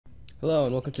Hello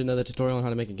and welcome to another tutorial on how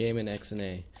to make a game in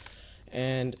XNA.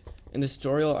 And in this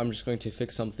tutorial I'm just going to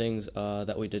fix some things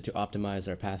that we did to optimize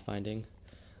our pathfinding.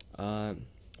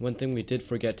 One thing we did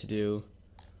forget to do,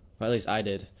 or at least I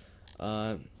did,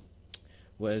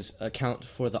 was account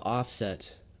for the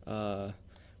offset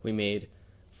we made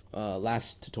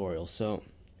last tutorial. So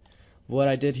what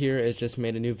I did here is just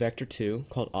made a new vector 2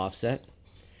 called offset,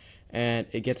 and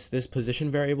it gets this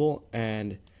position variable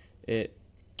and it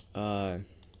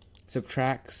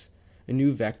subtracts a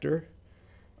new vector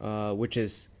which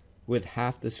is with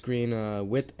half the screen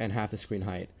width and half the screen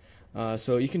height.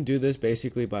 So you can do this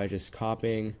basically by just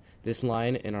copying this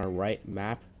line in our right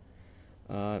map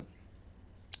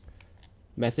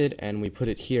method, and we put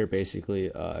it here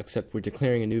basically, except we're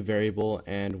declaring a new variable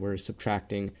and we're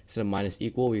subtracting, instead of minus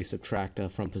equal, we subtract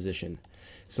from position.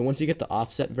 So once you get the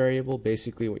offset variable,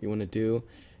 basically what you want to do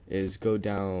is go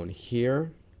down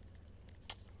here,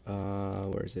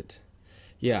 where is it?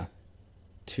 Yeah,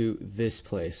 to this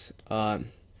place,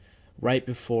 right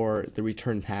before the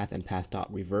return path and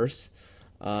path.reverse.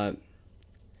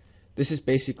 This is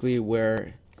basically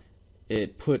where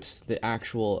it puts the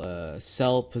actual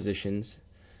cell positions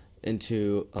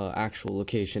into actual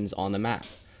locations on the map,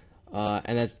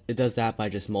 and it does that by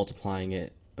just multiplying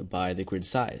it by the grid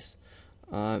size.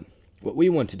 What we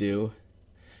want to do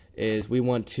is we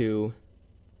want to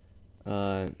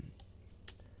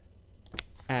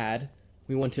add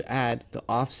the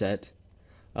offset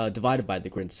divided by the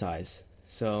grid size.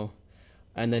 So,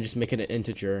 and then just make it an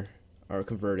integer or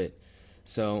convert it.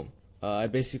 So I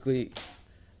basically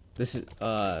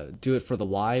do it for the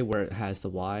y, where it has the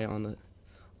y on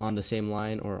the same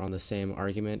line or on the same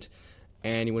argument,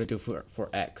 and you want to do it for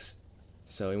x.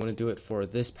 So you want to do it for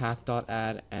this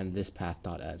path.add and this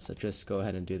path.add. So just go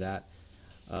ahead and do that.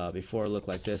 Before it looked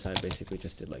like this, I basically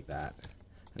just did like that.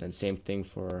 And then same thing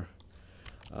for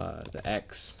the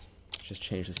x. Just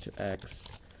change this to x.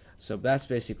 So that's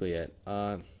basically it.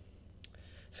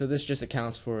 So this just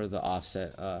accounts for the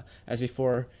offset. As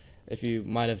before, if you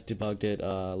might have debugged it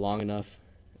long enough,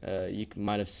 you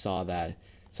might have saw that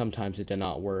sometimes it did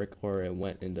not work, or it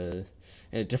went in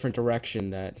a different direction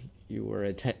that you were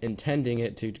intending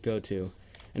it to go to.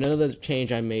 And another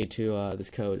change I made to this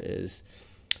code is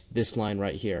this line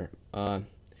right here.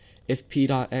 If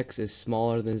p.x is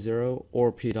smaller than 0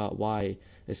 or p.y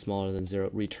is smaller than 0,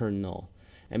 return null.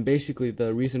 And basically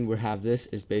the reason we have this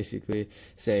is basically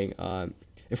saying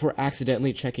if we're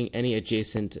accidentally checking any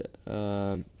adjacent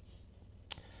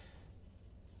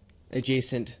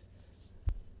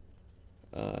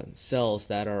cells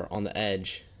that are on the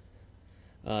edge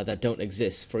that don't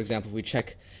exist. For example, if we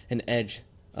check an edge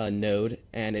node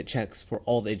and it checks for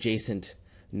all the adjacent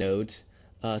nodes,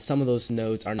 some of those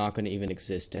nodes are not going to even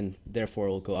exist, and therefore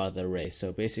will go out of the array.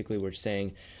 So basically we're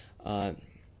saying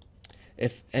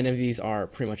if any of these are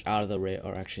pretty much out of the array,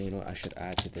 or actually, you know what, I should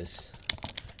add to this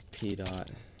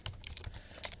p.x.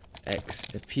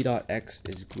 If p.x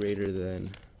is greater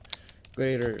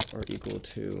or equal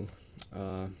to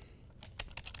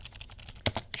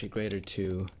greater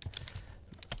to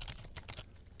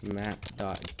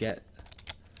map.get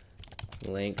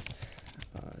length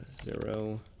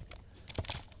 0,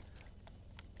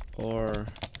 or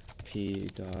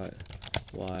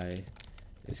p.y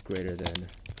is greater than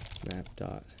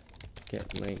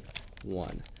map.get length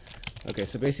 1. Okay,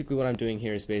 so basically what I'm doing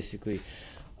here is basically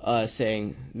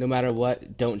saying no matter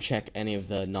what, don't check any of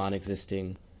the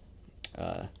non-existing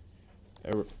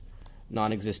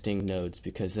nodes,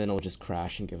 because then it'll just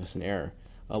crash and give us an error.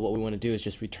 What we want to do is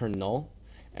just return null,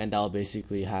 and that'll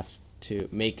basically have to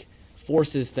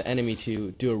forces the enemy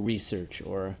to do a research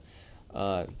or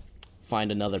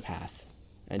find another path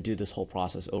and do this whole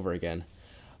process over again,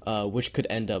 which could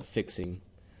end up fixing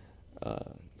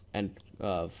and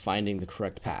finding the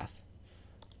correct path.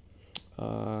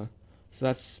 So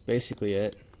that's basically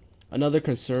it. Another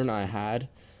concern I had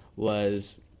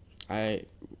was I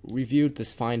reviewed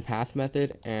this find path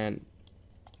method, and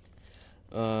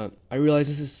I realized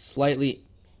this is slightly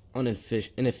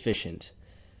inefficient,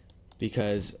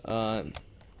 because what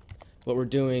we're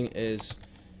doing is,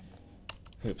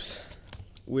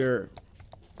 we're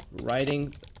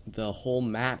writing the whole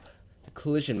map, the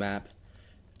collision map,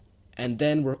 and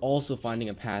then we're also finding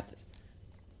a path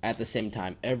at the same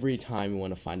time every time we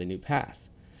want to find a new path.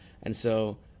 And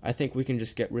so I think we can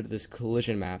just get rid of this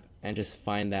collision map and just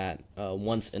find that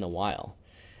once in a while.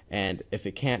 And if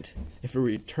it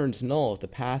returns null, if the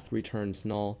path returns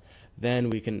null, then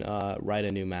we can write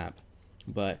a new map.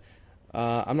 But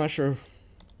I'm not sure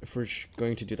if we're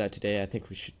going to do that today. I think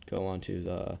we should go on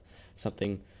to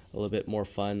something a little bit more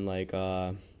fun, like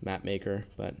map maker,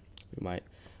 but we might.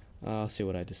 I'll see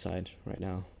what I decide right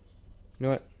now. You know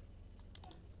what?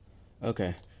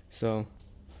 Okay, so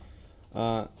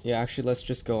yeah, actually let's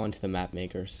just go on to the map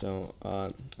maker. So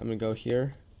I'm gonna go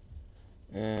here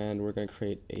and we're gonna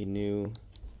create a new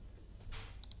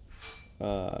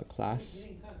class.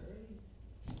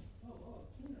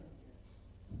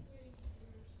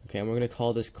 Okay, and we're gonna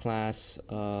call this class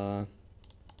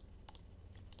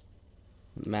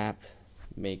map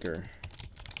maker.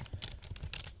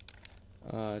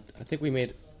 I think we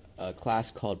made a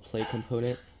class called play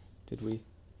component. Did we?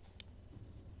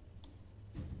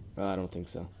 I don't think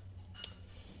so.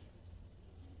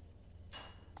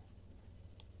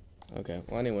 Okay,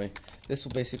 well anyway, this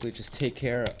will basically just take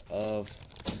care of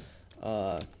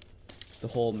the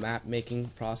whole map making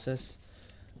process.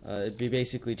 It'd be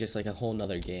basically just like a whole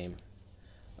nother game.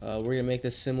 We're gonna make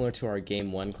this similar to our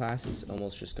game 1 class. It's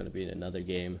almost just gonna be another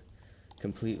game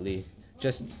completely,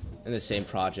 just in the same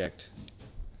project.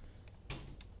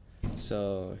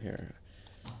 So here,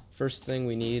 first thing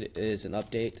we need is an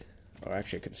update, or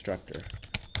actually a constructor.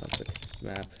 Public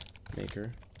map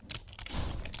maker.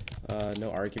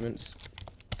 No arguments.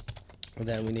 And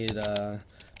then we need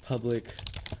public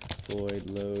void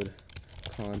load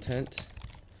content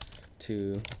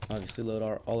to obviously load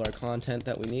all our content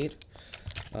that we need.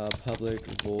 Public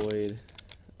void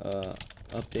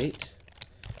update.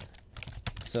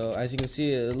 So as you can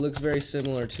see, it looks very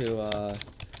similar to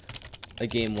a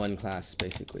game 1 class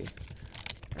basically,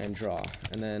 and draw.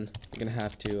 And then we're gonna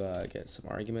have to get some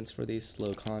arguments for these.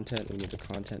 Load content. We need a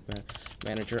content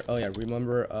manager. Oh yeah,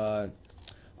 remember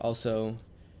also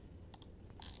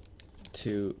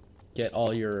to get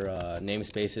all your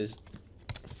namespaces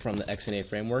from the XNA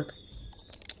framework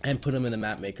and put them in the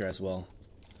map maker as well.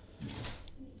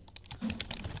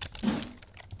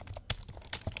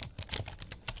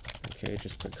 Okay,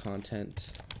 just put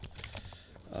content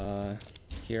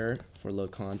here for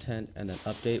load content, and then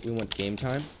update. We want game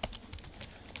time,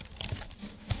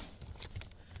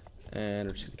 and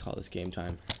we're just gonna call this game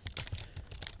time.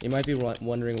 You might be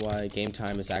wondering why game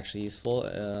time is actually useful.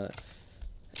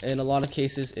 In a lot of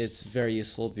cases, it's very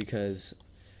useful because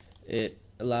it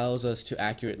allows us to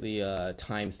accurately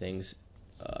time things.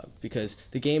 Because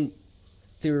the game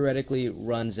theoretically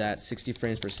runs at 60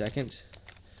 frames per second,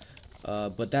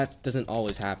 but that doesn't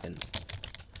always happen.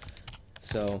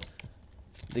 So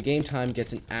the game time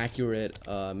gets an accurate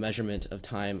measurement of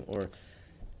time, or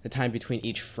the time between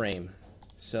each frame.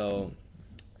 So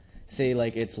say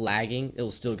like it's lagging,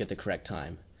 it'll still get the correct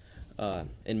time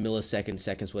in milliseconds,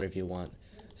 seconds, whatever you want.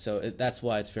 So that's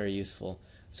why it's very useful.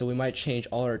 So we might change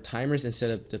all our timers. Instead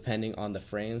of depending on the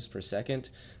frames per second,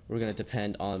 we're going to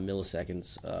depend on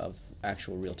milliseconds of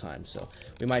actual real time. So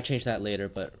we might change that later,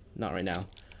 but not right now.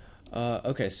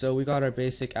 Okay, so we got our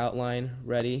basic outline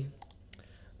ready.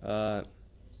 And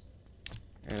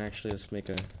actually, let's make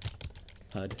a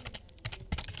HUD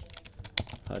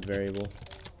variable.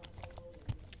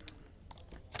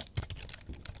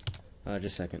 Just a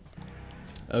second.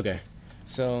 Okay,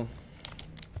 so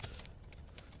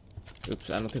oops,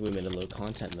 I don't think we made a load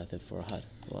content method for a HUD.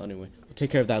 Well, anyway, we'll take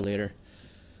care of that later.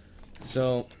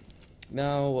 So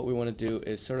now what we want to do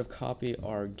is sort of copy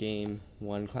our game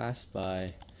 1 class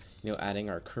by, adding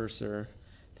our cursor,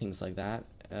 things like that.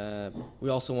 We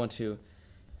also want to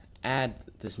add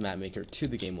this map maker to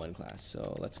the game 1 class.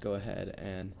 So let's go ahead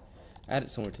and add it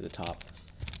somewhere to the top.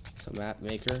 So map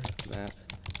maker,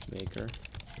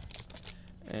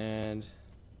 and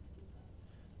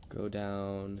go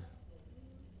down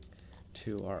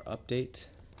to our update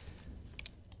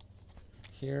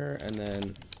here, and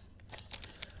then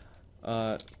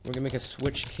we're gonna make a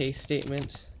switch case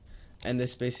statement, and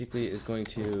this basically is going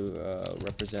to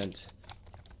represent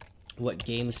what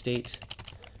game state,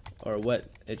 or what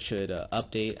it should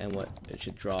update, and what it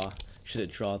should draw. Should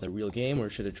it draw the real game, or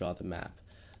should it draw the map?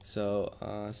 So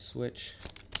switch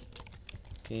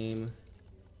game.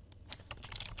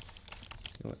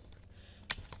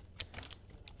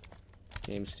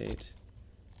 Game state.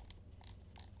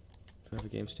 Do I have a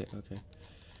game state? Okay.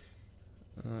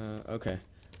 Okay.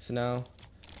 So now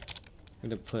I'm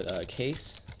gonna put a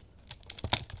case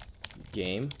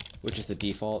game, which is the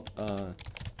default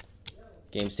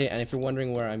game state. And if you're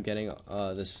wondering where I'm getting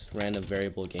this random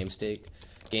variable game state,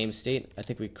 I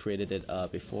think we created it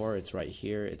before. It's right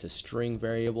here. It's a string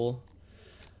variable.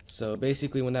 So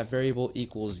basically, when that variable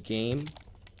equals game,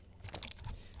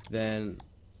 then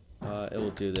it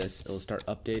will do this. It will start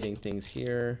updating things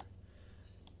here,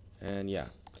 and yeah,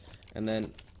 and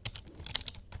then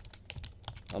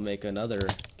I'll make another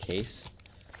case,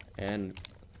 and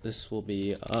this will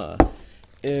be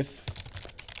if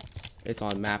it's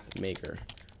on map maker.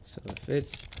 So if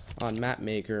it's on map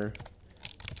maker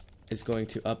is going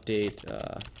to update.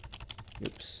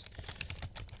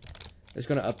 It's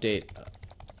going to update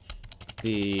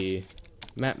the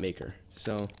map maker.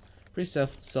 So pretty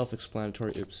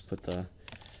self-explanatory. Oops, put the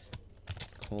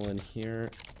colon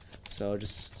here. So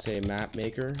just say map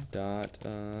maker dot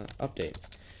update,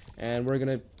 and we're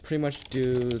gonna pretty much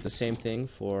do the same thing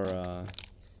for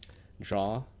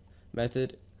draw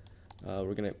method.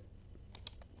 We're gonna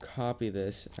copy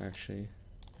this actually.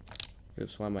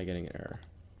 Oops, why am I getting an error?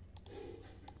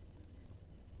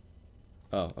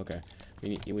 Oh, okay.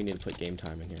 We need to put game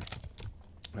time in here.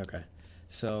 Okay,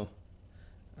 so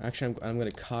actually I'm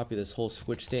gonna copy this whole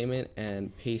switch statement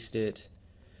and paste it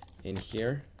in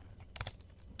here,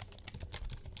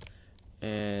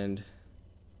 and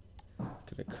I'm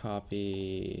gonna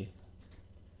copy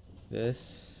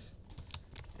this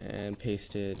and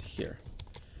paste it here.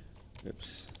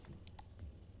 Oops,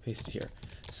 paste it here.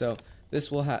 So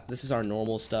this is our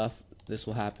normal stuff. This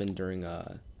will happen during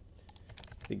the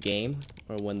game,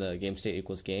 or when the game state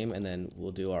equals game, and then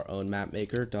we'll do our own map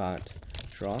maker dot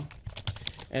draw.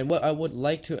 And what I would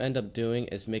like to end up doing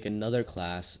is make another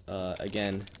class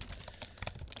again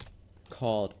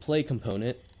called play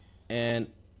component, and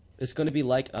it's going to be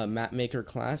like a map maker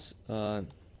class,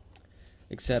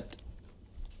 except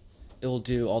it will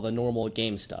do all the normal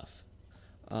game stuff.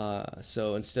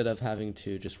 So instead of having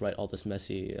to just write all this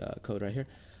messy code right here,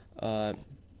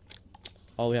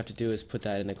 all we have to do is put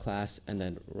that in a class and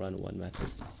then run one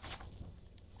method.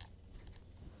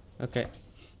 Okay.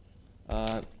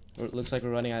 It looks like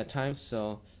we're running out of time,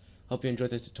 so hope you enjoyed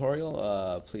this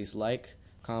tutorial. Please like,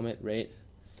 comment, rate,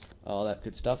 all that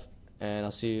good stuff, and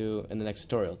I'll see you in the next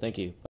tutorial. Thank you.